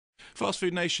Fast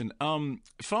Food Nation.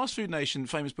 Fast Food Nation,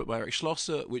 famous book by Eric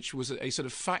Schlosser, which was a sort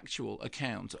of factual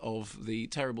account of the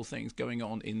terrible things going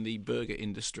on in the burger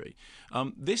industry.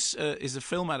 This is a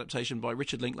film adaptation by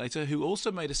Richard Linklater, who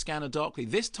also made A Scanner Darkly.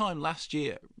 This time last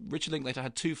year, Richard Linklater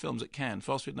had two films at Cannes,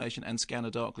 Fast Food Nation and Scanner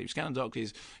Darkly. Scanner Darkly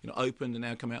is opened and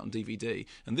now come out on DVD.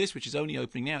 And this, which is only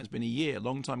opening now, it's been a year,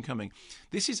 long time coming.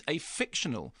 This is a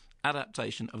fictional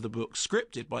adaptation of the book,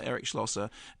 scripted by Eric Schlosser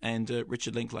and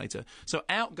Richard Linklater. So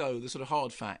out go the sort of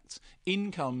hard facts,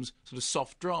 in comes sort of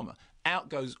soft drama. Out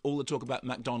goes all the talk about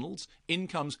McDonald's, in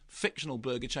comes fictional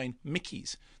burger chain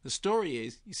Mickey's. The story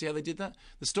is, you see how they did that?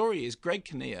 The story is Greg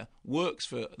Kinnear works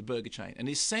for the burger chain and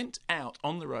is sent out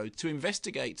on the road to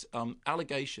investigate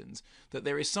allegations that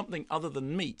there is something other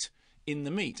than meat in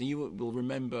the meat. And you will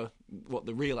remember what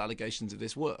the real allegations of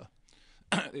this were.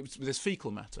 There's fecal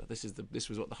matter. This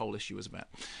was what the whole issue was about.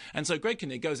 And so Greg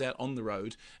Kinnear goes out on the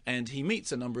road and he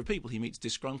meets a number of people. He meets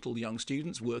disgruntled young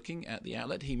students working at the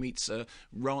outlet. He meets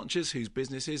ranchers whose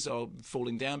businesses are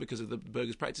falling down because of the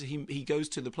burgers practice. He goes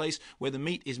to the place where the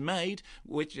meat is made,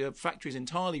 which factory is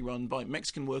entirely run by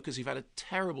Mexican workers who've had a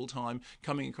terrible time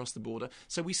coming across the border.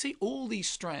 So we see all these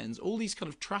strands, all these kind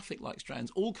of traffic-like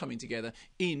strands all coming together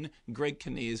in Greg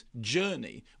Kinnear's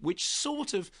journey, which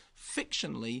sort of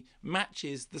fictionally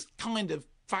matches the kind of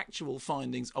factual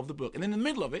findings of the book. And in the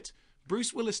middle of it,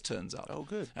 Bruce Willis turns up. Oh,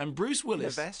 good. And Bruce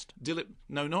Willis... In a vest?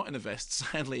 No, not in a vest,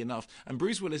 sadly enough. And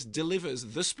Bruce Willis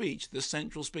delivers the speech, the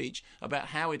central speech, about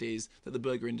how it is that the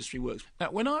burger industry works.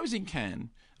 Now, when I was in Cannes,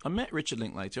 I met Richard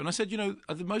Linklater and I said,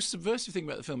 the most subversive thing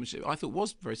about the film, which I thought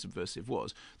was very subversive,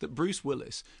 was that Bruce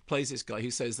Willis plays this guy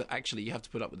who says that actually you have to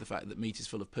put up with the fact that meat is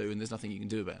full of poo and there's nothing you can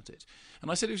do about it.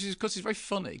 And I said it was because it's very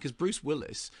funny, because Bruce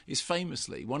Willis is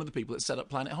famously one of the people that set up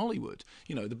Planet Hollywood,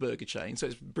 the burger chain. So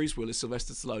it's Bruce Willis,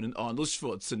 Sylvester Stallone and Arnold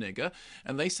Schwarzenegger.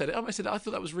 And they set it up. I said, I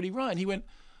thought that was really right. And he went,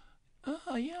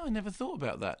 oh, yeah, I never thought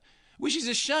about that. Which is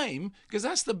a shame, because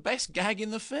that's the best gag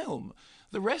in the film.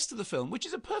 The rest of the film, which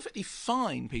is a perfectly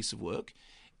fine piece of work,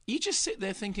 you just sit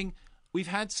there thinking, we've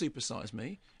had Super Size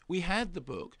Me, we had the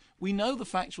book, we know the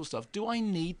factual stuff. Do I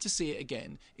need to see it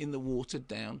again in the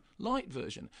watered-down light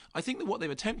version? I think that what they've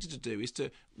attempted to do is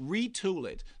to retool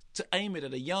it, to aim it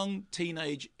at a young,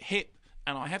 teenage, hip,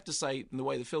 and I have to say, in the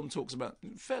way the film talks about,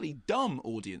 fairly dumb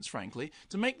audience, frankly,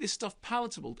 to make this stuff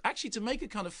palatable, actually to make a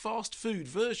kind of fast food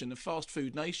version of Fast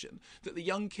Food Nation that the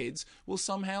young kids will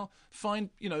somehow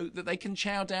find, that they can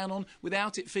chow down on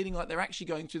without it feeling like they're actually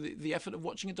going through the effort of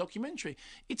watching a documentary.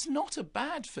 It's not a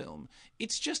bad film.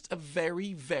 It's just a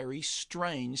very, very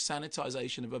strange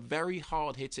sanitization of a very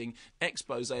hard-hitting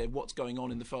expose of what's going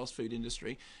on in the fast food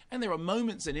industry. And there are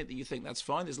moments in it that you think that's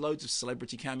fine. There's loads of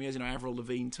celebrity cameos. Avril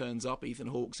Lavigne turns up, Ethan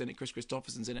Hawke's in it, Chris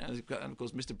Christopherson's in it, and of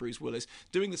course Mr. Bruce Willis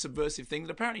doing the subversive thing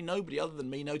that apparently nobody other than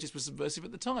me noticed was subversive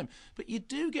at the time. But you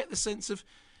do get the sense of,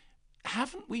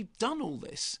 haven't we done all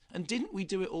this? And didn't we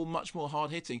do it all much more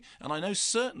hard-hitting? And I know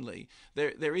certainly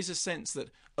there is a sense that,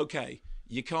 okay,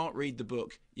 you can't read the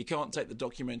book, you can't take the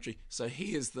documentary, so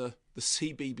here's the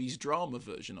CBeebies drama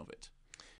version of it.